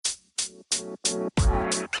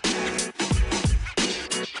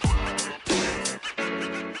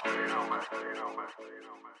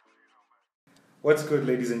What's good,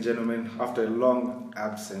 ladies and gentlemen? After a long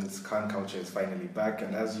absence, Khan Culture is finally back,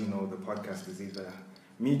 and as you know, the podcast is either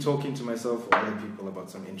me talking to myself or other people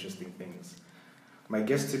about some interesting things. My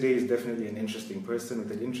guest today is definitely an interesting person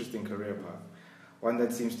with an interesting career path, one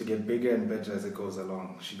that seems to get bigger and better as it goes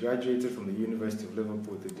along. She graduated from the University of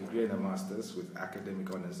Liverpool with a degree and a master's with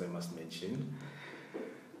academic honors, I must mention.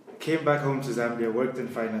 Came back home to Zambia, worked in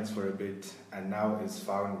finance for a bit, and now is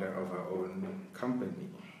founder of her own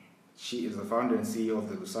company. She is the founder and CEO of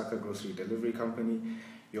the Lusaka Grocery Delivery Company,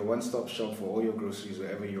 your one-stop shop for all your groceries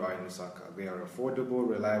wherever you are in Lusaka. They are affordable,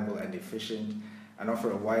 reliable, and efficient, and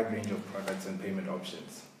offer a wide range of products and payment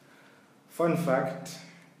options. Fun fact,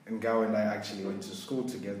 Ngao and I actually went to school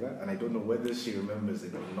together, and I don't know whether she remembers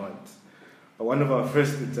it or not, but one of our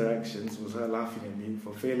first interactions was her laughing at me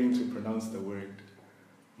for failing to pronounce the word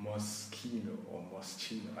Moschino or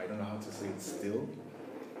Moschino. I don't know how to say it still.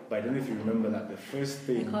 But I don't know if you remember that the first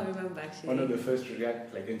thing. I can't remember actually. One of the first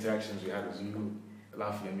interactions we had was you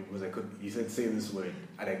laughing at me because you said say this word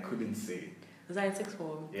and I couldn't say it. Was that in sixth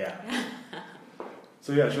form? Yeah.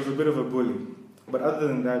 So yeah, she was a bit of a bully. But other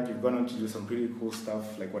than that, you've gone on to do some pretty cool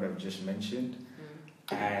stuff like what I've just mentioned.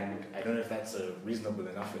 And I don't know if that's a reasonable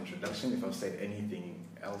enough introduction. If I've said anything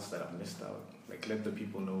else that I've missed out, like let the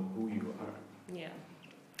people know who you are. Yeah.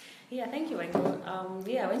 Thank you, Michael. I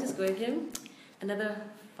went to school with him. Another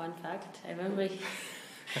fun fact, I remember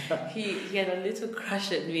he had a little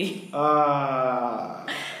crush at me. But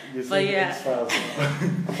yeah.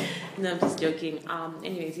 No, I'm just joking.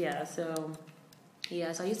 So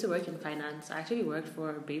I used to work in finance. I actually worked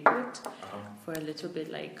for Bayport for a little bit,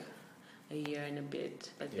 like a year and a bit.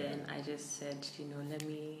 But then I just said,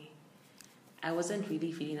 I wasn't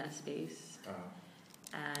really feeling that space.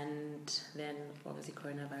 And then obviously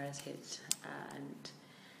coronavirus hit and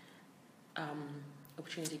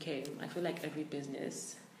opportunity came. I feel like every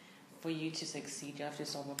business, for you to succeed, you have to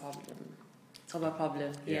solve a problem. So the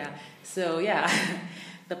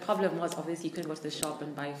problem was obviously you couldn't go to the shop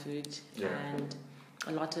and buy food, and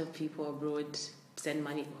a lot of people abroad send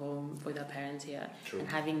money home for their parents here. True. And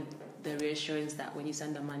having the reassurance that when you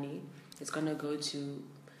send the money, it's gonna go to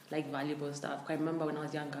like valuable stuff. I remember when I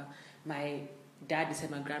was younger, my dad would send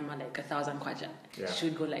my grandma like 1,000 kwacha. Yeah. She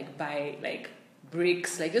would go like buy like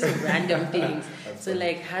bricks, like just random things. So funny.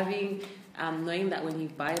 like having knowing that when you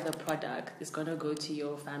buy the product, it's gonna go to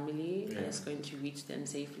your family and it's going to reach them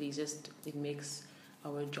safely. It makes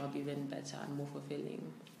our job even better and more fulfilling.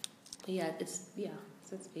 So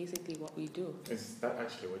that's basically what we do. Is that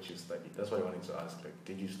actually what you studied? That's what I wanted to ask. Like,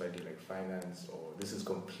 did you study like finance, or this is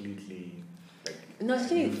completely like a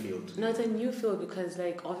new field? No, it's a new field because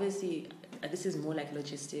like obviously this is more like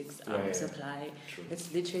logistics, supply. True. It's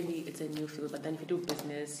a new field. But then if you do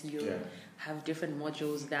business, you have different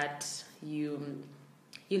modules that you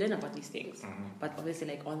learn about these things. Mm-hmm. But obviously,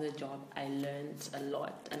 like on the job, I learned a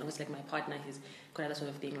lot. And obviously, like my partner, he's got that sort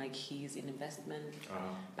of thing. Like he's an investment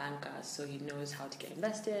banker, so he knows how to get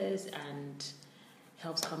investors and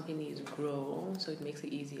helps companies grow. So it makes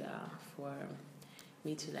it easier for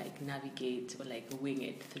me to like navigate or like wing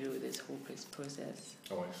it through this whole process.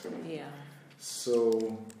 Oh, I see. Yeah.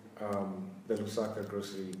 So, the Lusaka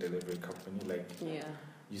Grocery Delivery Company,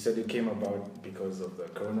 you said it came about because of the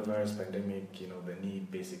coronavirus pandemic, the need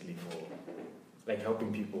basically for like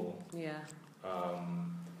helping people. Yeah.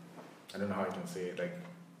 I don't know how I can say it, like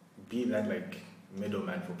be that like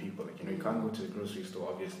middleman for people. Like, you can't go to the grocery store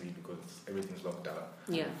obviously because everything's locked down.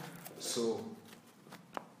 Yeah. So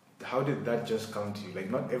how did that just come to you? Like,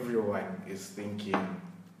 not everyone is thinking,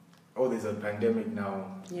 oh, there's a pandemic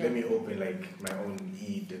now, let me open like my own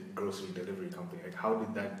grocery delivery company. Like, how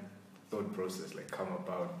did that thought process like come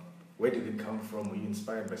about? Where did it come from? Were you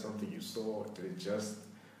inspired by something you saw? Did it just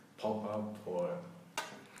pop up, or?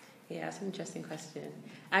 Yeah, that's an interesting question.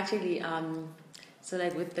 Actually, so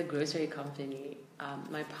like with the grocery company,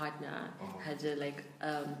 my partner had a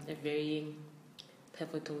very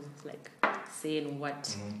pivotal say in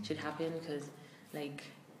what should happen, because like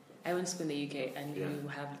I went to school in the UK and you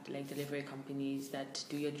have like delivery companies that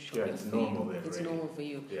do your shopping it's for normal you. there, it's really. normal for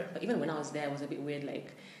you. Yeah. But even when I was there, it was a bit weird.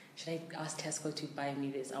 Like, should I ask Tesco to buy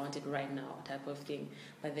me this? I want it right now, type of thing.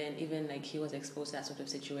 But then even like he was exposed to that sort of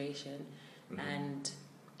situation, and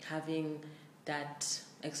having that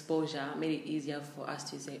exposure made it easier for us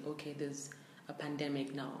to say, okay, there's a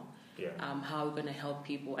pandemic now. Yeah. How are we gonna help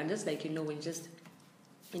people? And just like, when just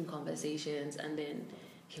in conversations, and then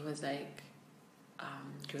he was like,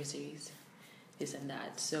 groceries, this and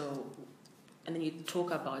that. So, and then you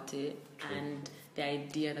talk about it, and the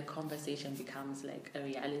idea, the conversation becomes like a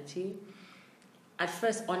reality. At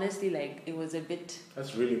first, honestly, like it was a bit.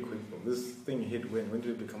 That's really quick. This thing hit when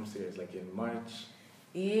did it become serious? Like in March.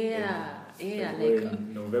 Yeah, Like we're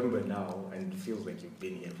in November now, and it feels like you've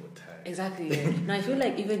been here for time. Exactly. Now I feel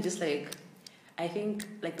like even just like, I think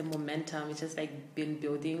like the momentum is just like been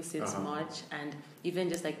building since March, and even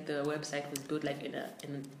just like the website was built like in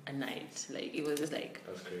a night. Like it was just like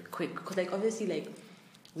quick, because like obviously like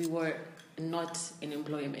we were not in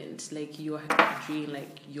employment. Like you're during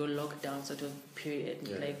like your lockdown sort of period.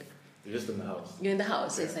 Yeah. Like you're just in the house. You're in the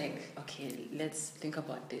house. So it's like, okay, let's think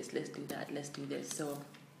about this. Let's do that. Let's do this. So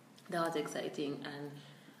that was exciting,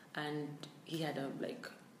 and he had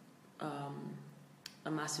a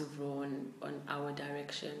massive role on our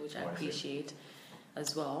direction, which I appreciate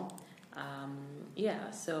as well.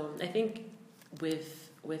 So I think with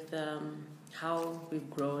how we've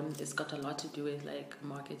grown, it's got a lot to do with like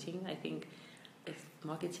marketing. I think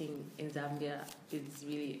marketing in Zambia is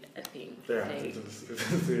really a thing. Yeah, like,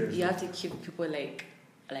 you have to keep people like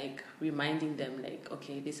reminding them like,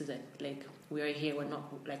 okay, this is like we are here. We're not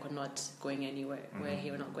going anywhere. Mm-hmm. We're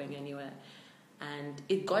here. We're not going anywhere. And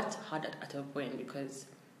it got hard at a point because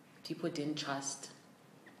people didn't trust.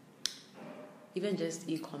 Even just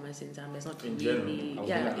e-commerce in Zambia is not in really.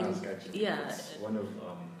 General, it's one of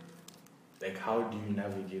like, how do you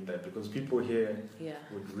navigate that? Because people here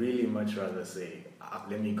would really much rather say,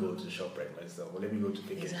 let me go to ShopRite myself, or let me go to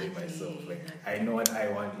Pick and Pay myself. Like, I know what I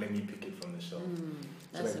want, let me pick it from the shop.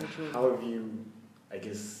 That's so true. How have you, I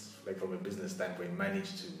guess, like from a business standpoint,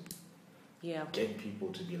 managed to get people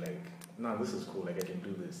to be like, no, this is cool, like I can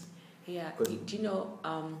do this? Yeah, do you know,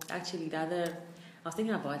 actually I was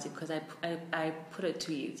thinking about it because I put a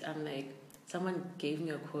tweet and like someone gave me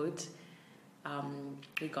a quote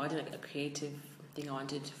regarding like a creative thing I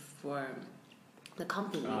wanted for the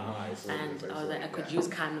company, and I was like, I could use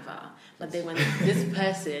Canva, but then when this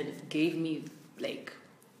person gave me like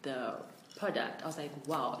the product, I was like,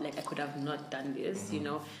 wow, like I could have not done this, you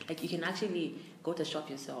know, like you can actually go to shop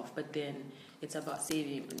yourself, but then it's about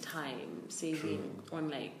saving on time, saving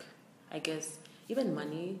on like, I guess even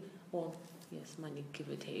money, or yes, money, give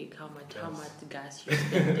or take, how much gas you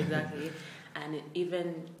spend exactly. And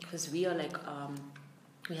even because we are like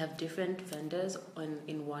we have different vendors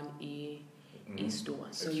in one e-store,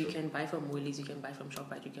 so you can buy from Woolies, you can buy from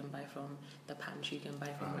ShopRite, you can buy from the pantry, you can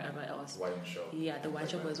buy from wherever else. Wine shop. Yeah, the wine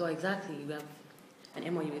shop as well, exactly. We have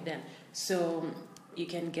an MOU with them, so you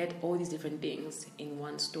can get all these different things in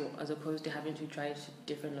one store as opposed to having to drive to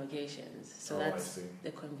different locations. So that's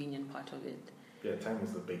the convenient part of it. Yeah, time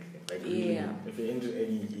is the big thing. Like, really, if you're into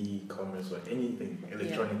any e-commerce or anything,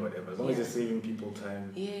 electronic, whatever, as long as you're saving people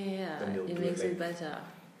time, then it makes it better.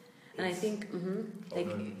 And I think,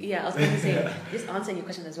 I was going to say, just answering your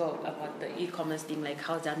question as well about the e-commerce thing, like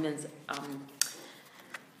how Zambians,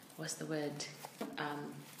 what's the word?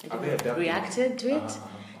 Reacted to it.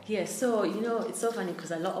 Yes, so, you know, it's so funny because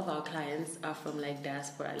a lot of our clients are from like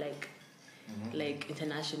diaspora, like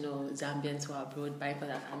international Zambians who are abroad buying for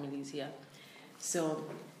their families here. So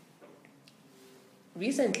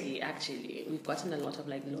recently, actually, we've gotten a lot of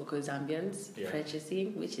like local Zambians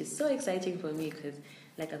purchasing, which is so exciting for me because,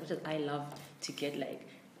 like, as much as I love to get like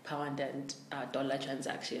pound and dollar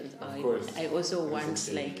transactions, I also want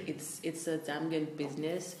like it's a Zambian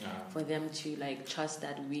business for them to like trust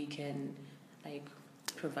that we can like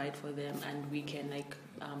provide for them and we can like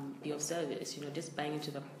be of service. You know, just buying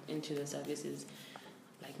into the service is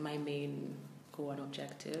like my main goal and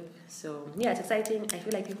objective. So yeah, it's exciting. I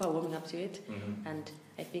feel like people are warming up to it, and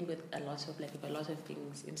I think with a lot of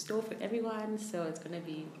things in store for everyone, so it's gonna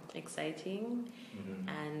be exciting.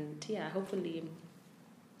 And yeah, hopefully,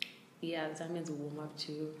 Zambians will warm up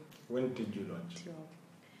to. When did you launch?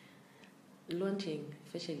 Launching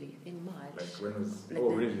officially in March. Like when was? Like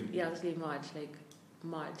really? Yeah, actually March.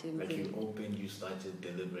 March. Like you opened, you started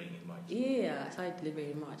delivering in March. Yeah, I started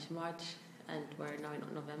delivering in March. And we're now in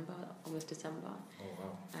November, almost December. Oh,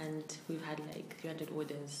 wow. And we've had like 300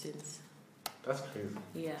 orders since. That's crazy.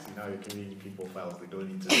 Yeah. See, now you're giving people files they don't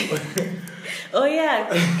need to. Oh, yeah.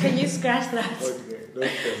 Can you scratch that? Okay, no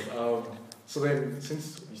stress. So then,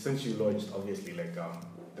 since you launched, obviously, like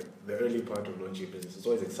the early part of launching your business, it's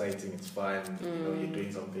always exciting, it's fun, you know, you're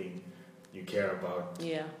doing something you care about.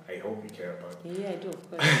 Yeah. I hope you care about. Yeah, I do, of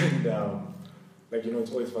course. And, like, you know,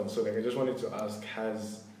 it's always fun. So, like, I just wanted to ask,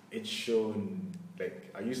 has it shown,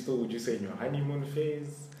 like, are you still, would you say, in your honeymoon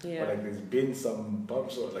phase? Yeah. Or like there's been some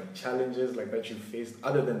bumps or like challenges like that you faced,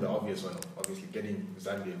 other than the obvious one of obviously getting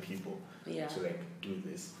Zambian people to like do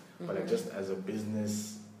this. But like just as a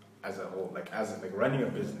business as a whole, like as like running a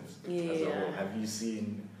business as a whole, have you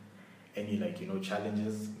seen any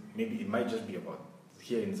challenges? Maybe it might just be about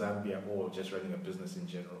here in Zambia or just running a business in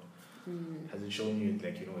general. Has it shown you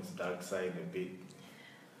its dark side a bit?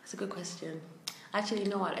 That's a good question. Actually, you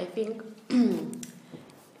know what? I think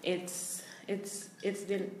it's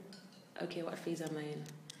been okay. What phase am I in?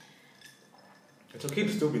 It's okay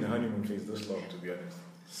to still be in the honeymoon phase this long, to be honest.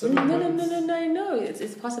 No. I know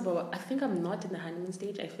it's possible. I think I'm not in the honeymoon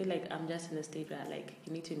stage. I feel like I'm just in a stage where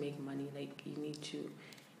you need to make money. You need to,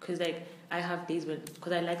 because I have days when,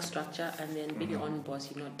 because I like structure, and then being your own boss,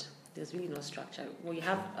 there's really no structure. Well, you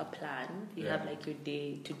have a plan. You have your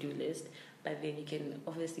day to-do list, but then you can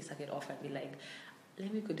obviously suck it off and be like,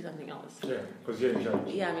 let me go do something else. Yeah, because you're in charge.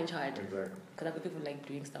 Yeah, I'm in charge. Exactly. Because I've got people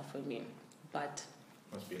doing stuff for me, but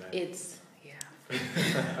must be nice.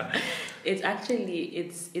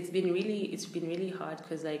 It's been really hard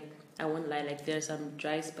because I won't lie, there are some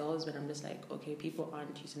dry spells when I'm just okay, people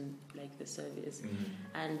aren't using the service,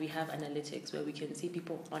 and we have analytics where we can see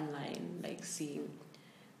people online seeing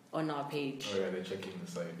on our page. Oh yeah, they're checking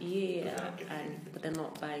the site. Yeah, but they're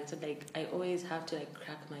not buying. So I always have to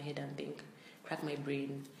crack my head and crack my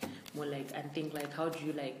brain more and think how do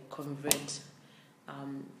you convert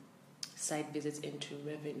site visits into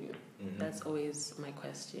revenue. That's always my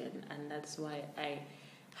question, and that's why I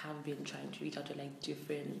have been trying to reach out to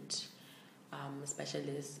different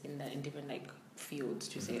specialists in different fields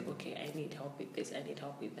to say, okay, I need help with this, I need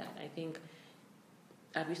help with that. I think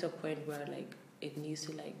I've reached a point where it needs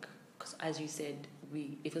to because as you said,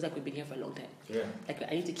 it feels we've been here for a long time. Yeah.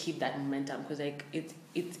 I need to keep that momentum because I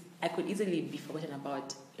could easily be forgotten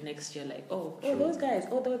about next year. Those guys,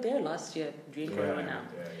 they were there last year during Corona.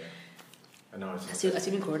 Yeah. And now it's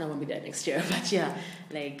assuming Corona won't be there next year, but yeah,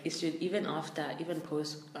 it should, even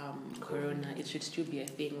post Corona, it should still be a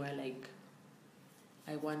thing where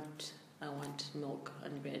I want milk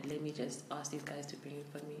and bread. Let me just ask these guys to bring it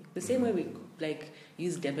for me. The same way we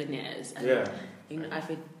use debonaires. And, I've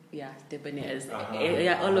heard, debonaires.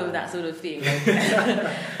 All of that sort of thing.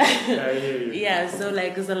 Yeah, so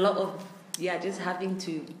there's a lot of just having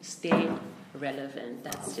to stay relevant.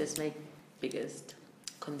 That's just my biggest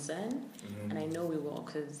concern, and I know we will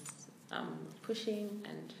because I'm pushing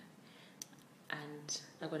and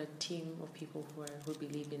I've got a team of people who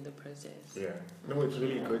believe in the process. Yeah, no, it's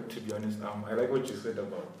really good, to be honest. I like what you said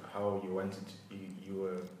about how you wanted to be, you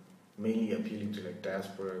were mainly appealing to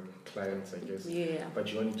diaspora clients, I guess. Yeah.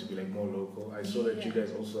 But you wanted to be more local. I saw that you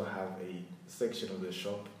guys also have a section of the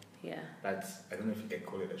shop. Yeah. That's, I don't know if you can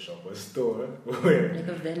call it a shop or a store. Where,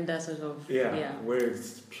 a vendor sort of. Yeah. Where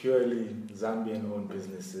it's purely Zambian-owned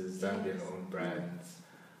businesses, Zambian-owned brands,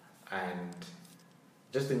 and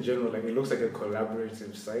just in general, it looks like a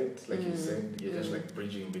collaborative site, you said. You're just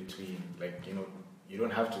bridging between, you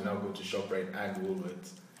don't have to now go to ShopRite and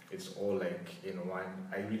Woolworths. It's all in one.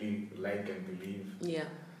 I really like and believe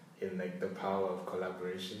in the power of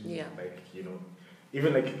collaboration. Yeah.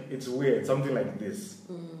 Even it's weird, something like this.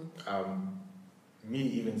 Me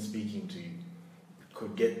even speaking to you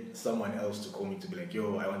could get someone else to call me to be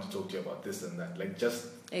yo, I want to talk to you about this and that. Just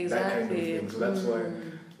exactly. That kind of thing. So that's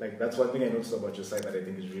why, that's one thing I noticed about your site that I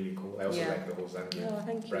think is really cool. I also like the whole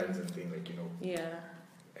Zambian brands and thing, Yeah.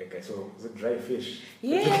 Okay, so is it dry fish?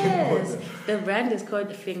 Yes. The brand is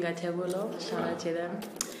called Finger Tebulo. Shout out to them.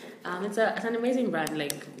 It's an amazing brand.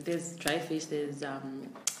 There's dry fish, there's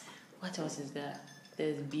what else is there?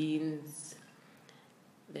 There's beans,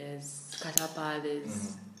 there's katapa,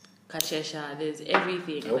 there's kachesha, there's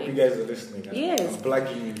everything. I hope you guys are listening. Yes. I'm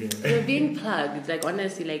plugging you in. You're being plugged.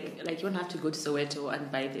 Honestly, you don't have to go to Soweto and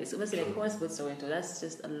buy this. Obviously, who wants to go to Soweto? That's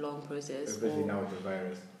just a long process. Especially now with the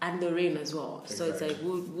virus. And the rain as well. Exactly. So it's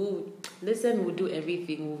we'll do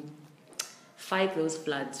everything. We'll fight those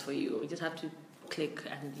floods for you. You just have to click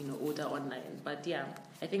and, order online. But yeah,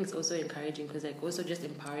 I think it's also encouraging because also just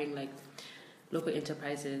empowering local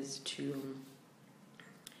enterprises to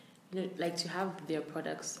to have their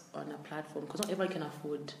products on a platform, because not everyone can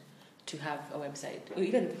afford to have a website, or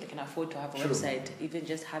even if they can afford to have a website, even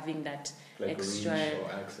just having that extra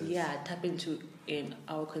tap into in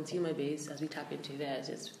our consumer base as we tap into theirs,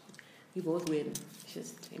 just we both win. It's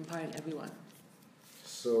just empowering everyone.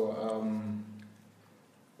 So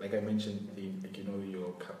like I mentioned,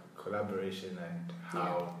 your collaboration and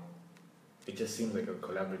how it just seems like a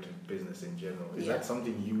collaborative business in general. Is that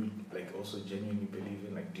something you also genuinely believe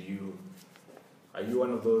in? Are you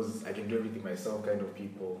one of those I can do everything myself kind of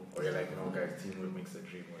people, or you're no guys, teamwork makes the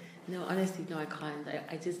dream work? No, honestly, no, I can't.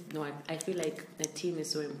 I just no. I feel like the team is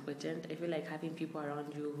so important. I feel like having people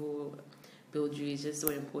around you who build you is just so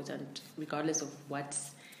important, regardless of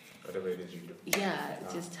whatever it is you do. Yeah,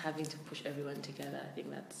 just having to push everyone together. I think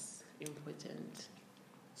that's important.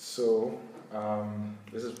 So,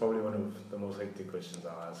 this is probably one of the most hectic questions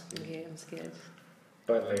I'll ask you. Okay, I'm scared.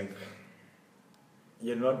 But like,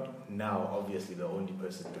 you're not now obviously the only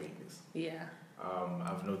person doing this. Yeah.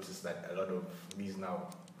 I've noticed that a lot of these now,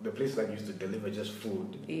 the places that used to deliver just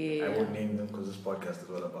food, Yeah. I won't name them because this podcast is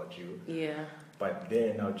all about you. Yeah. But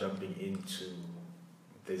they're now jumping into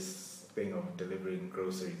this thing of delivering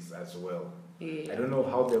groceries as well. Yeah. I don't know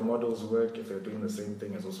how their models work, if they're doing the same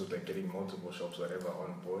thing as also like getting multiple shops, whatever,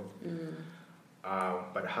 on board.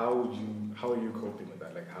 But how are you coping with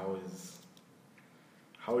that? Like, how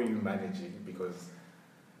are you managing? Because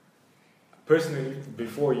personally,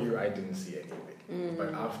 before you, I didn't see anything.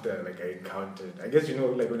 But after, like, I encountered, I guess,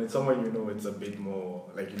 like when it's someone you know, it's a bit more,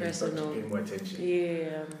 like, you start to pay more attention.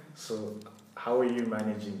 Yeah. So how are you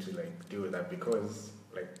managing to, like, deal with that? Because,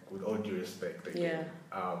 like, with all due respect, again,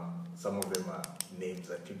 some of them are names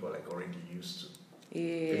that people are, like, already used to.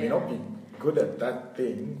 Yeah. They may not be good at that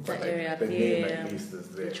thing, but like, the name at least is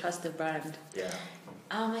there. You trust the brand. Yeah.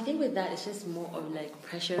 I think with that, it's just more of like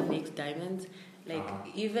pressure makes diamonds. Like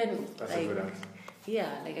even that's like a good answer.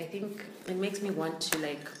 Yeah, like I think it makes me want to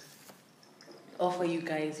like offer you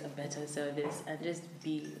guys a better service and just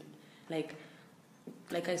be like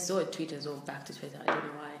I saw a tweet as well, back to Twitter, I don't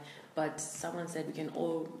know why, but someone said we can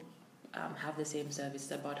all have the same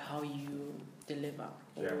service about how you deliver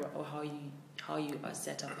or how you are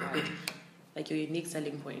set up, right? Like your unique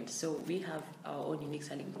selling point. So we have our own unique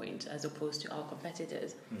selling point as opposed to our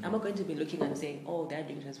competitors. I'm not going to be looking and saying, oh, they're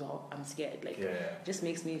doing it as well. I'm scared. Like, it just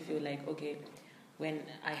makes me feel like, okay, when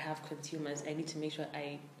I have consumers, I need to make sure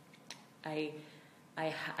I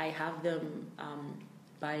have them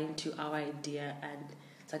buy into our idea and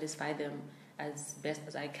satisfy them as best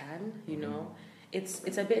as I can. You know,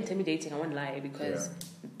 it's a bit intimidating. I won't lie, because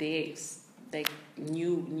they like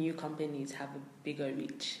new companies have a bigger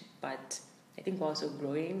reach, but I think we're also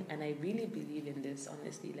growing, and I really believe in this,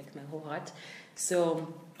 honestly, like my whole heart.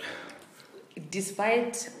 So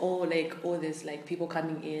despite all this, like people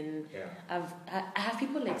coming in, I have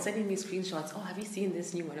people like sending me screenshots. Oh, have you seen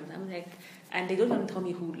this new one? I'm like, and they don't want to tell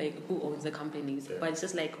me who owns the companies, but it's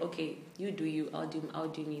just like, okay, you do you, I'll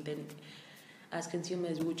do me. Then as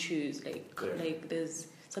consumers, we'll choose. Like there's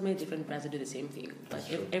so many different brands that do the same thing, but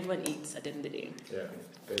everyone eats at the end of the day.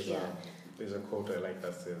 There's a quote I like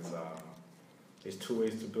that says, there's two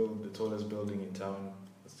ways to build the tallest building in town.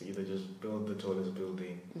 It's to either just build the tallest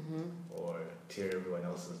building or tear everyone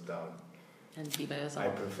else's down. And be by yourself. I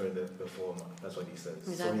prefer the former. That's what he says.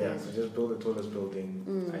 Exactly. So just build the tallest building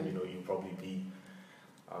and you'll probably be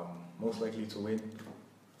most likely to win.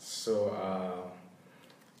 So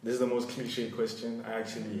this is the most cliche question. I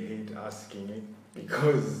actually hate asking it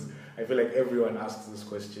because I feel like everyone asks this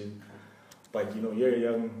question. But you're a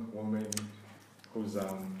young woman who's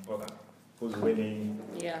winning,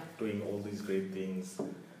 doing all these great things.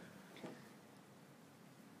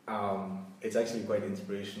 It's actually quite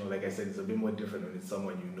inspirational. Like I said, it's a bit more different when it's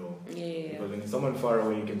someone you know. Because when it's someone far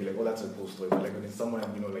away, you can be like, oh, that's a cool story. But like when it's someone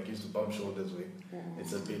like used to bump shoulders with,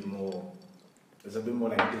 it's a bit more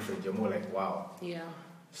like different. You're more like, wow. Yeah.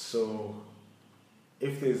 So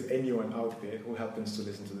if there's anyone out there who happens to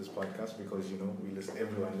listen to this podcast, because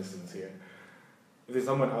everyone listens here. If there's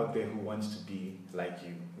someone out there who wants to be like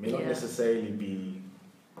you, may not necessarily be,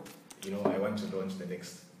 I want to launch the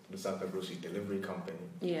next Lusaka grocery delivery company.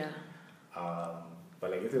 Yeah.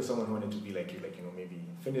 But like if there's someone who wanted to be like you, maybe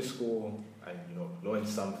finish school and launch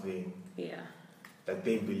something that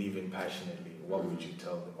they believe in passionately, what would you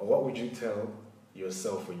tell them? Or what would you tell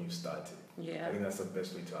yourself when you started? Yeah. I think that's the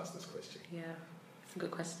best way to ask this question. Yeah.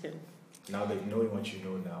 Good question. Now that knowing what you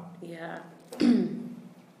know now. Yeah.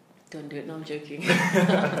 Don't do it. No, I'm joking.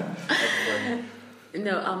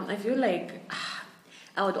 No, I feel like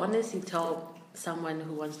I would honestly tell someone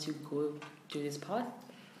who wants to go through this path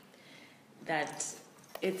that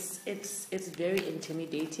it's very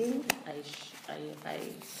intimidating. I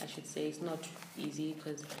should say it's not easy,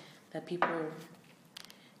 because there are people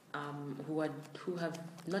who have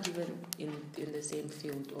not even in the same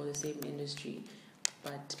field or the same industry,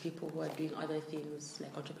 but people who are doing other things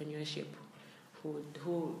like entrepreneurship,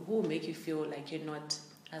 who make you feel like you're not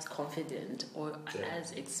as confident or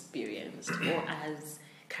as experienced or as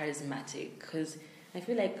charismatic. Because I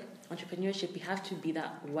feel like entrepreneurship, you have to be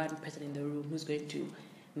that one person in the room who's going to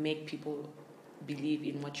make people believe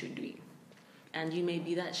in what you're doing. And you may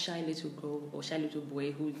be that shy little girl or shy little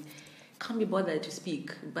boy who can't be bothered to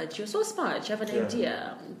speak, but you're so smart, you have an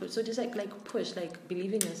idea. So just like push, like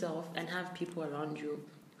believe in yourself and have people around you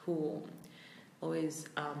who always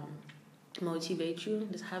motivate you.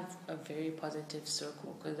 Just have a very positive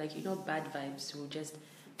circle, because bad vibes will just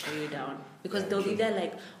tear you down. Because Yeah, they'll true. be there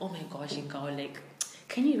like, oh my gosh, Nkao, like,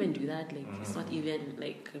 can you even do that? Like, it's not even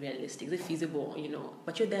like realistic. Is it feasible? You know?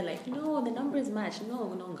 But you're there like, no, the numbers match. No,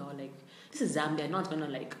 Nkao, like, this is Zambia. Not gonna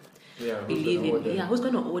like believe in. Yeah, who's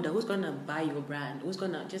gonna order? Who's gonna buy your brand? Who's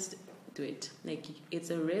gonna just do it? Like, it's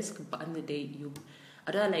a risk, but on the day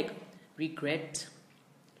I don't like regret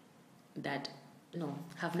that. No,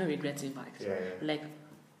 have no regrets. In fact, like,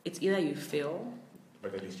 it's either you fail,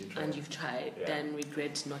 but at least you tried. And you've tried, then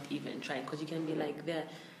regret not even trying. Because you can be like there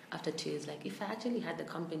after 2 years, like, if I actually had the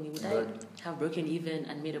company, would I have broken even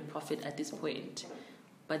and made a profit at this point?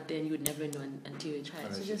 But then you would never know until you try.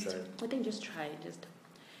 So just try, just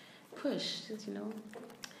push, just, you know.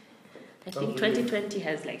 I think 2020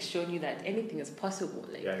 has like shown you that anything is possible.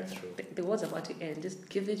 Like, it's true. The world's about to end. Just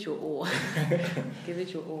give it your all. Give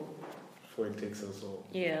it your all. Before it takes us all.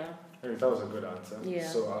 Yeah. I mean, that was a good answer. Yeah.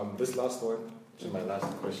 So this last one, which is my last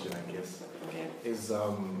question, I guess, is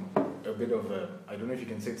a bit of a, I don't know if you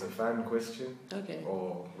can say it's a fan question. Okay.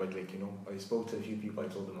 Or, but like, you know, I spoke to a few people, I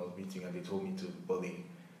told them I was meeting, and they told me to, well,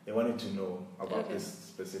 they wanted to know about this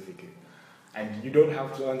specifically. And you don't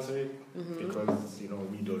have to answer it because, you know,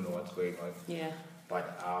 we don't know what's going on. Yeah.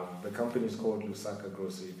 But the company is called Lusaka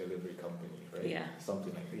Grocery Delivery Company, right? Yeah.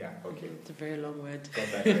 Something like that. Yeah, okay. It's a very long word. Got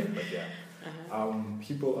that right, but yeah.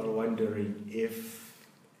 People are wondering if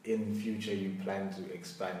in future you plan to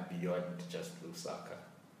expand beyond just Lusaka.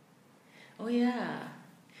 Oh, yeah.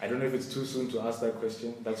 I don't know if it's too soon to ask that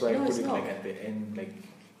question. That's why I put it like at the end. Like.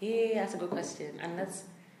 Yeah, that's a good question. And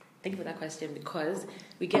thank you for that question, because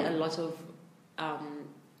we get a lot of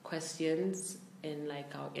questions in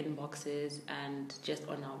like our inboxes and just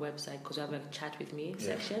on our website, because we have a chat with me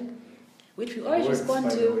section, which we always respond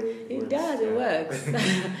to. It works.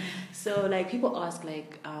 So like people ask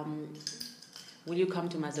like, will you come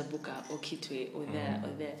to Mazabuka or Kitwe or there or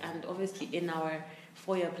there? And obviously in our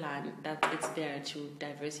 4-year plan that it's there to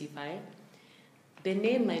diversify. The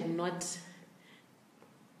name might not,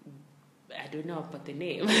 I don't know about the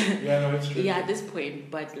name. It's true. At this point,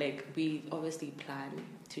 but like we obviously plan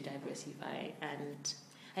to diversify, and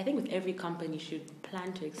I think with every company should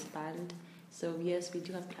plan to expand. So yes, we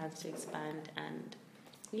do have plans to expand, and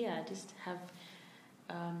just have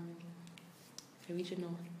a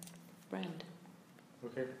regional brand.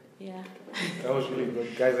 Okay. Yeah. That was really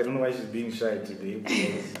good. Guys, I don't know why she's being shy today,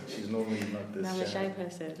 because she's normally not this I'm shy. a shy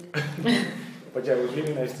person. But yeah, it was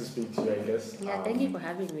really nice to speak to you, I guess. Yeah, thank you for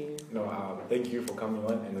having me. No, thank you for coming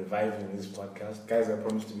on and reviving this podcast. Guys, I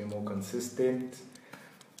promise to be more consistent.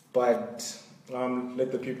 But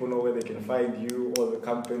let the people know where they can find you or the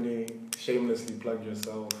company. Shamelessly plug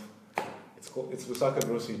yourself. It's Lusaka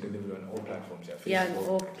Grocery Delivery on all platforms. Yeah, on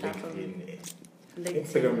all platforms.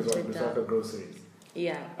 Instagram is on Lusaka Groceries.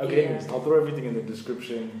 Yeah. Okay, anyways, I'll throw everything in the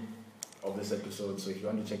description of this episode, so if you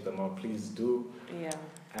want to check them out, please do. Yeah.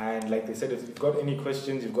 And like they said, if you've got any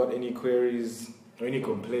questions, you've got any queries or any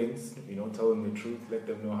complaints, you know, tell them the truth, let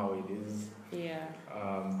them know how it is. Yeah.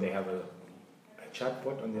 They have a chat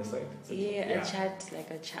bot on their site.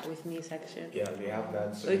 A chat with me section. Yeah, they have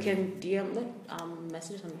that. So you can DM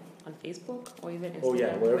message on Facebook or even Instagram. Oh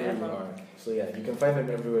yeah, wherever you are. So yeah, you can find them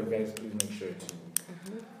everywhere, guys. Please make sure to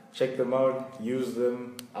check them out, use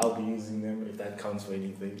them. I'll be using them if that counts for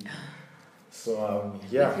anything. So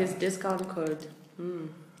with his discount code.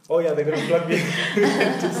 Oh yeah, they're gonna plug me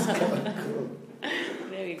discount code.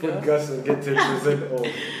 There we go. Put Gus and get 10% off.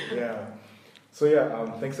 Yeah. So yeah,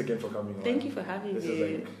 thanks again for coming on. Thank you for having me. This is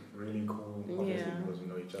like really cool, obviously, because we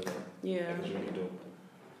know each other. Yeah. It's really dope.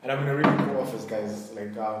 And I'm in a really cool office, guys.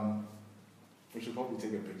 Like, we should probably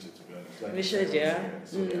take a picture, to be honest. Like, we should, yeah.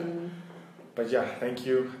 So, yeah. But yeah, thank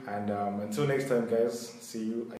you. And until next time, guys, see you.